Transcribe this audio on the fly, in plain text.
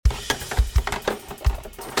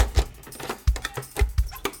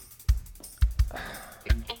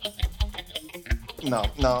No.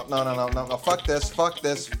 Fuck this.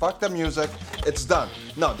 Fuck the music. It's done.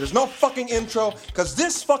 No, there's no fucking intro, because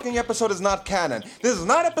this fucking episode is not canon. This is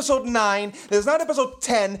not episode 9. This is not episode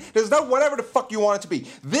 10. This is not whatever the fuck you want it to be.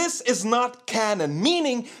 This is not canon,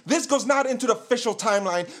 meaning this goes not into the official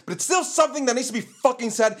timeline, but it's still something that needs to be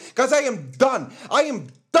fucking said, because I am done. I am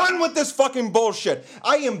done with this fucking bullshit.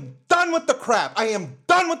 I am done with the crap. I am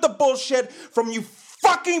done with the bullshit from you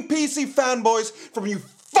fucking PC fanboys, from you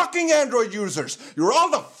fucking Android users. You're all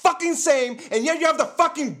the fucking same, and yet you have the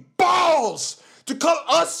fucking balls to call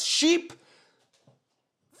us sheep?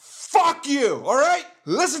 Fuck you, alright?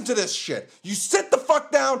 Listen to this shit. You sit the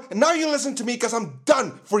fuck down, and now you listen to me because I'm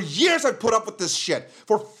done. For years I put up with this shit.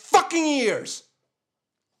 For fucking years.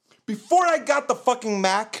 Before I got the fucking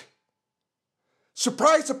Mac,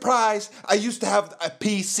 surprise, surprise, I used to have a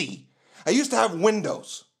PC. I used to have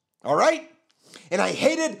Windows, alright? And I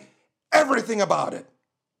hated everything about it.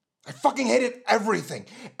 I fucking hated everything.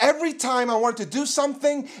 Every time I wanted to do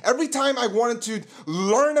something, every time I wanted to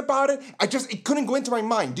learn about it, it couldn't go into my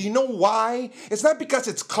mind. Do you know why? It's not because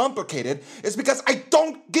it's complicated. It's because I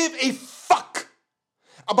don't give a fuck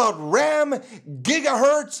about RAM,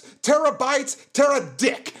 gigahertz, terabytes,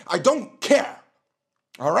 teradick. I don't care.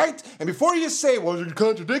 All right? And before you say, well, you're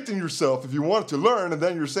contradicting yourself if you wanted to learn, and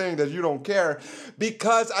then you're saying that you don't care,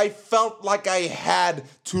 because I felt like I had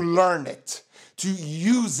to learn it. To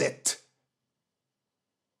use it.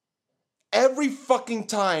 Every fucking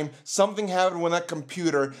time something happened with that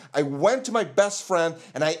computer, I went to my best friend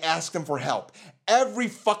and I asked him for help. Every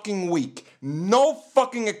fucking week. No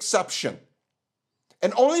fucking exception.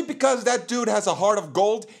 And only because that dude has a heart of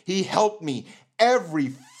gold, he helped me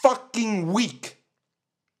every fucking week.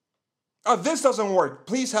 Oh, this doesn't work.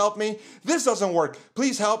 Please help me. This doesn't work.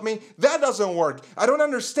 Please help me. That doesn't work. I don't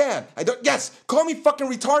understand. Yes, call me fucking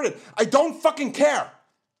retarded. I don't fucking care.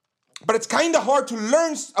 But it's kind of hard to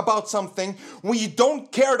learn about something when you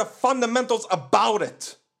don't care the fundamentals about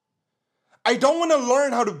it. I don't want to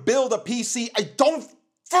learn how to build a PC. I don't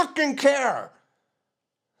fucking care.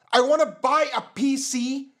 I want to buy a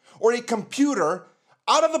PC or a computer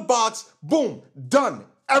out of the box. Boom, done.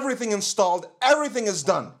 Everything installed. Everything is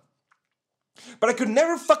done. But I could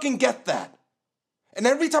never fucking get that. And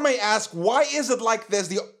every time I ask, why is it like this?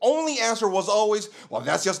 The only answer was always, well,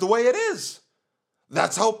 that's just the way it is.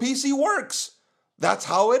 That's how PC works. That's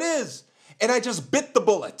how it is. And I just bit the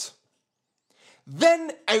bullet.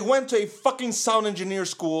 Then I went to a fucking sound engineer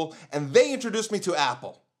school and they introduced me to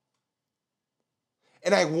Apple.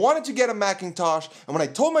 And I wanted to get a Macintosh, and when I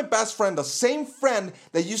told my best friend, the same friend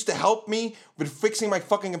that used to help me with fixing my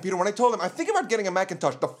fucking computer, when I told him, I'm thinking about getting a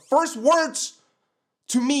Macintosh, the first words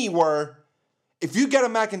to me were, if you get a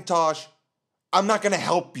Macintosh, I'm not going to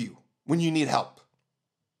help you when you need help.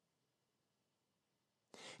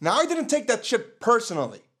 Now, I didn't take that shit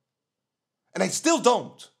personally, and I still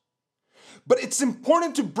don't. But it's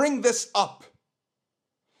important to bring this up,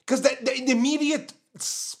 because the immediate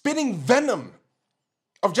spitting venom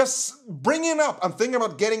of just bringing up, I'm thinking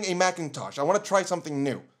about getting a Macintosh. I want to try something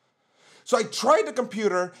new. So I tried the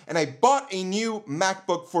computer and I bought a new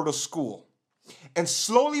MacBook for the school. And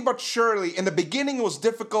slowly but surely, in the beginning it was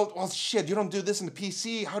difficult. Well, shit, you don't do this in the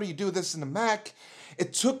PC. How do you do this in the Mac?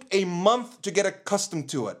 It took a month to get accustomed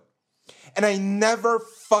to it. And I never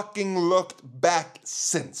fucking looked back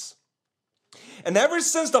since. And ever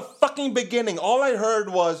since the fucking beginning, all I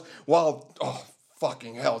heard was, well, oh,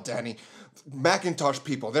 fucking hell, Danny. Macintosh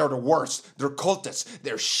people, they're the worst. They're cultists.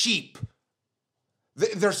 They're sheep.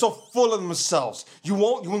 They're so full of themselves. You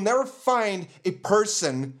will never find a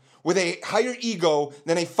person with a higher ego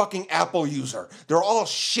than a fucking Apple user. They're all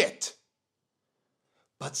shit.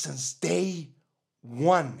 But since day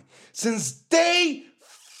one,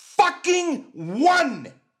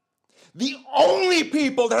 the only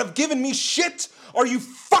people that have given me shit are you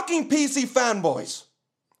fucking PC fanboys.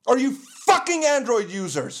 Are you fucking Android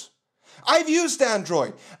users. I've used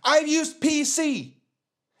Android. I've used PC.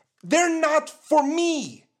 They're not for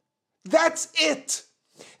me. That's it.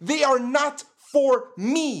 They are not for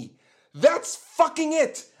me. That's fucking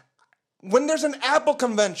it. When there's an Apple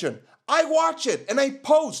convention, I watch it and I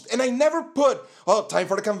post and I never put, oh, time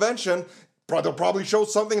for the convention. They'll probably show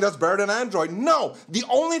something that's better than Android. No, the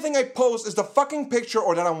only thing I post is the fucking picture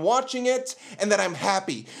or that I'm watching it and that I'm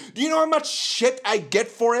happy. Do you know how much shit I get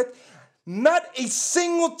for it? Not a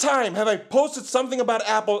single time have I posted something about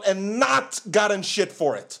Apple and not gotten shit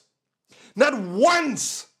for it. Not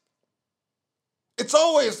once. It's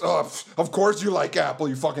always, of course you like Apple,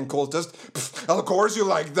 you fucking cultist. Of course you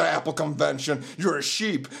like the Apple convention. You're a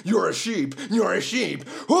sheep. You're a sheep. You're a sheep.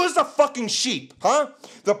 Who is the fucking sheep, huh?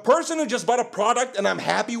 The person who just bought a product and I'm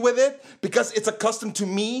happy with it because it's accustomed to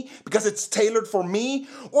me, because it's tailored for me?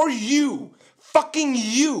 Or you? Fucking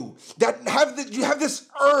you that you have this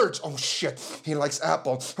urge. Oh shit, he likes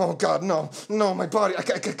Apple. Oh god, no, my body. I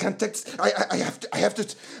can't text. I have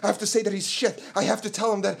to say that he's shit. I have to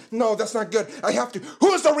tell him that no, that's not good. I have to.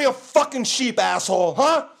 Who is the real fucking sheep, asshole?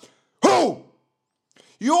 Huh? Who?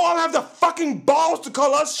 You all have the fucking balls to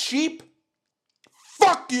call us sheep?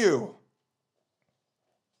 Fuck you.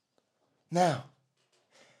 Now,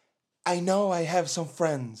 I know I have some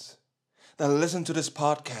friends that listen to this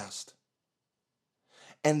podcast.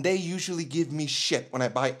 And they usually give me shit when I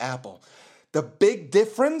buy Apple. The big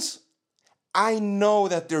difference, I know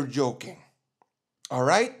that they're joking. All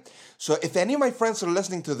right? So if any of my friends are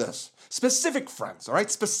listening to this, specific friends, all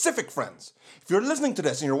right? Specific friends. If you're listening to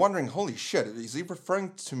this and you're wondering, holy shit, is he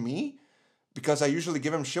referring to me? Because I usually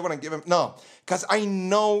give him shit when I give him... No, because I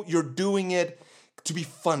know you're doing it to be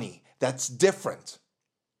funny. That's different.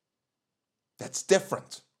 That's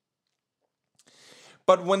different.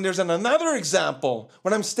 But when there's another example,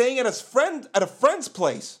 when I'm staying at a friend's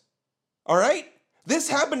place, all right? This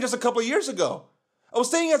happened just a couple of years ago. I was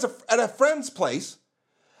staying at a friend's place,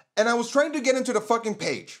 and I was trying to get into the fucking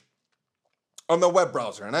page on the web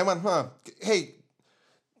browser, and I went, hey,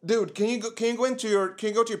 dude, can you go to your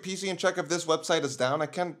PC and check if this website is down? I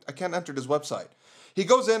can't enter this website. He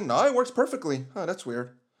goes in, no, it works perfectly. Oh, that's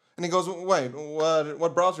weird. And he goes, wait,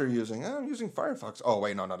 what browser are you using? I'm using Firefox. Oh,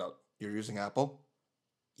 wait, no. You're using Apple?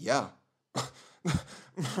 Yeah.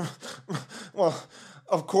 Well,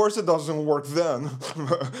 of course it doesn't work then.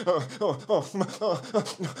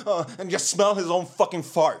 And just smell his own fucking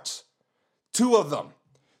farts. Two of them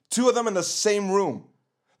in the same room.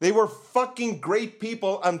 They were fucking great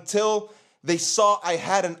people until they saw I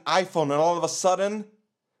had an iPhone, and all of a sudden,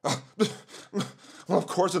 well, of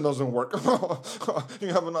course it doesn't work. You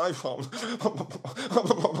have an iPhone.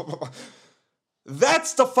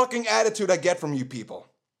 That's the fucking attitude I get from you people.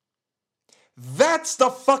 That's the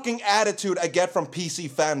fucking attitude I get from PC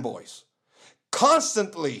fanboys.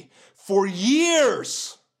 Constantly, for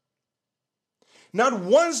years. Not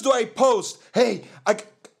once do I post, hey,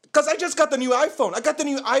 because I just got the new iPhone. I got the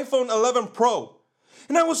new iPhone 11 Pro.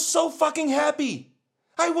 And I was so fucking happy.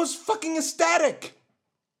 I was fucking ecstatic.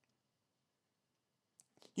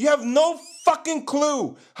 You have no fucking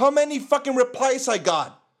clue how many fucking replies I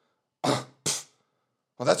got. Well,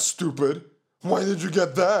 that's stupid. Why did you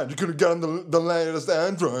get that? You could have gotten the latest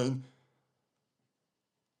Android.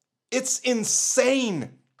 It's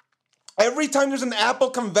insane. Every time there's an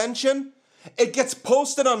Apple convention, it gets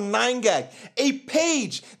posted on 9gag, a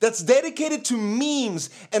page that's dedicated to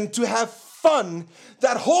memes and to have fun.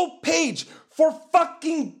 That whole page, for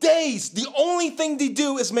fucking days, the only thing they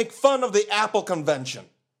do is make fun of the Apple convention.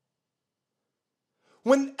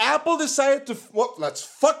 When Apple decided to, let's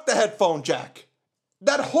fuck the headphone jack.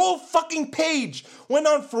 That whole fucking page went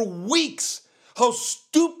on for weeks. How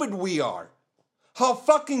stupid we are. How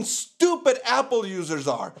fucking stupid Apple users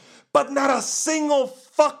are. But not a single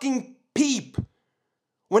fucking peep.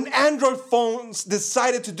 When Android phones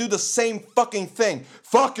decided to do the same fucking thing.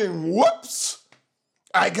 Fucking whoops.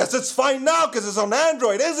 I guess it's fine now because it's on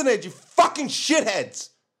Android, isn't it? You fucking shitheads.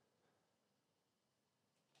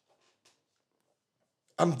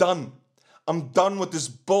 I'm done. I'm done with this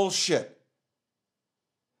bullshit.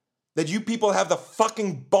 That you people have the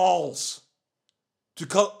fucking balls to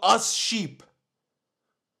call us sheep.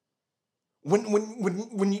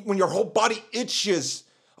 When your whole body itches.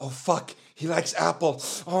 Oh fuck, he likes Apple.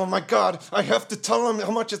 Oh my god, I have to tell him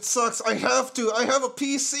how much it sucks. I have a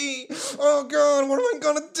PC. Oh god, what am I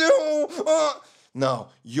gonna do? No,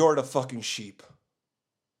 you're the fucking sheep.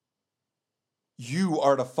 You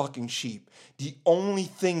are the fucking sheep. The only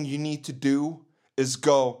thing you need to do is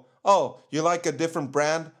go, oh, you like a different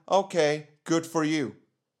brand? Okay, good for you.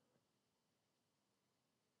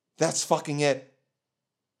 That's fucking it.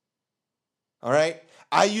 All right?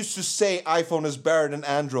 I used to say iPhone is better than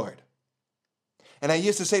Android. And I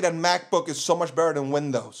used to say that MacBook is so much better than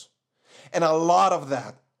Windows. And a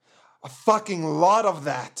fucking lot of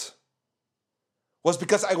that, was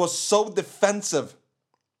because I was so defensive.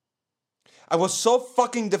 I was so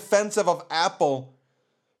fucking defensive of Apple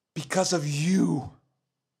because of you.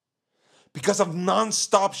 Because of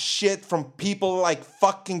non-stop shit from people like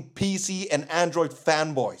fucking PC and Android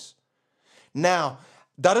fanboys. Now,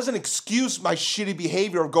 that doesn't excuse my shitty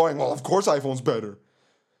behavior of going, well, of course iPhone's better.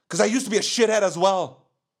 Because I used to be a shithead as well.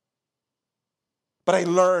 But I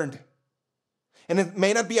learned. And it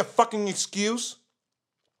may not be a fucking excuse,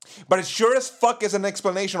 but it sure as fuck is an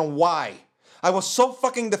explanation of why. I was so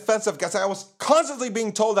fucking defensive because I was constantly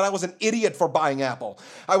being told that I was an idiot for buying Apple.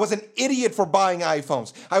 I was an idiot for buying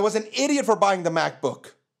iPhones. I was an idiot for buying the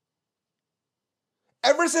MacBook.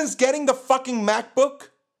 Ever since getting the fucking MacBook,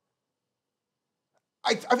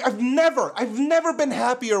 I've never been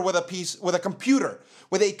happier with a computer.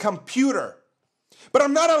 But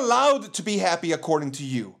I'm not allowed to be happy according to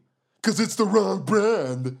you. Because it's the wrong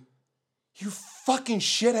brand. You fucking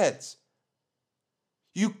shitheads.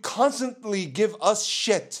 You constantly give us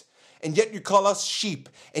shit, and yet you call us sheep,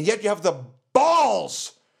 and yet you have the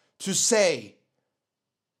balls to say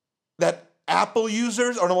that Apple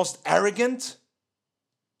users are the most arrogant.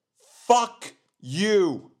 Fuck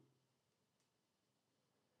you.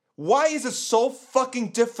 Why is it so fucking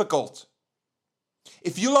difficult?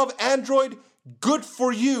 If you love Android, good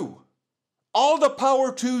for you. All the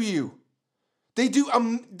power to you.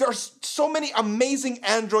 There's so many amazing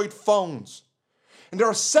Android phones. And there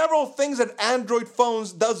are several things that Android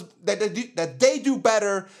phones does that they do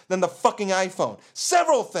better than the fucking iPhone.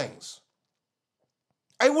 Several things.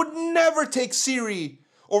 I would never take Siri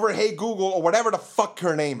over Hey Google or whatever the fuck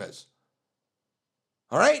her name is.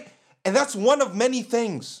 All right? And that's one of many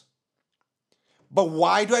things. But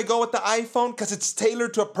why do I go with the iPhone? Because it's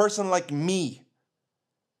tailored to a person like me.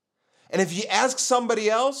 And if you ask somebody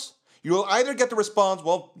else, you will either get the response,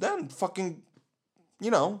 well, then fucking,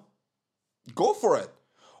 go for it.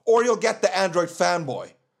 Or you'll get the Android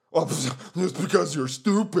fanboy. Well, just because you're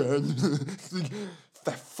stupid.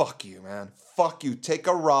 Fuck you, man. Fuck you. Take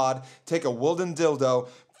a rod, take a Wilden dildo,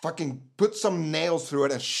 fucking put some nails through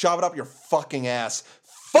it and shove it up your fucking ass.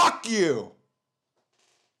 Fuck you!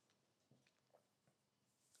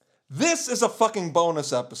 This is a fucking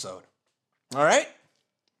bonus episode. All right?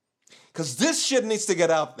 Because this shit needs to get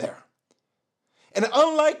out there. And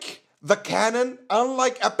unlike the canon,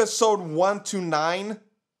 unlike episode 1 to 9,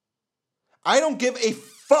 I don't give a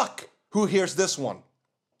fuck who hears this one.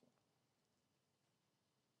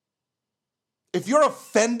 If you're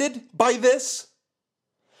offended by this,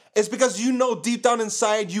 it's because you know deep down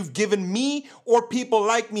inside you've given me or people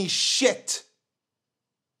like me shit.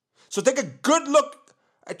 So take a good look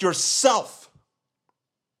at yourself.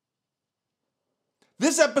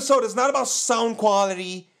 This episode is not about sound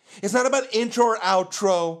quality. It's not about intro or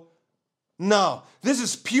outro. No, this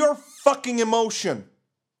is pure fucking emotion.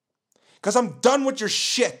 Because I'm done with your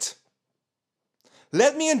shit.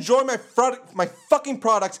 Let me enjoy my fucking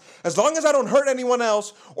products as long as I don't hurt anyone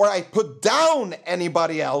else or I put down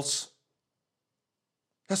anybody else.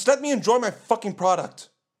 Just let me enjoy my fucking product.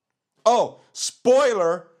 Oh,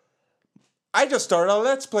 spoiler. I just started a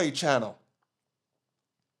Let's Play channel.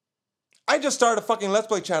 I just started a fucking Let's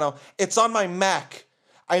Play channel. It's on my Mac.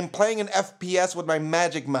 I'm playing an FPS with my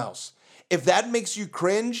Magic Mouse. If that makes you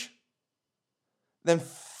cringe, then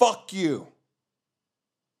fuck you.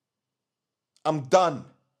 I'm done.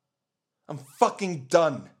 I'm fucking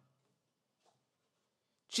done.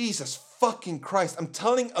 Jesus fucking Christ. I'm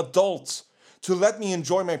telling adults to let me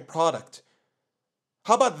enjoy my product.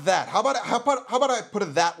 How about that? How about I put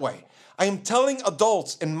it that way? I am telling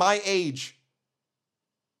adults in my age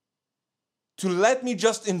to let me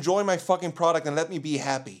just enjoy my fucking product and let me be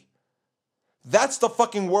happy. That's the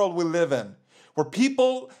fucking world we live in. Where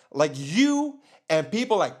people like you and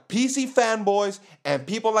people like PC fanboys and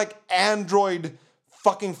people like Android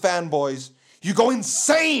fucking fanboys, you go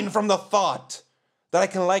insane from the thought that I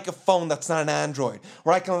can like a phone that's not an Android,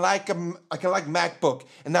 or I can like MacBook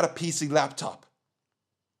and not a PC laptop.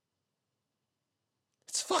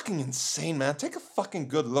 It's fucking insane, man. Take a fucking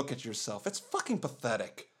good look at yourself. It's fucking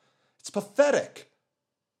pathetic. It's pathetic.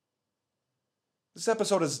 This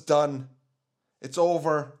episode is done. It's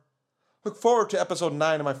over. Look forward to episode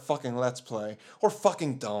 9 of my fucking Let's Play. Or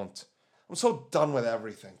fucking don't. I'm so done with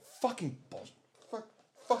everything. Fucking bullshit.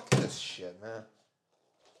 Fuck this shit, man.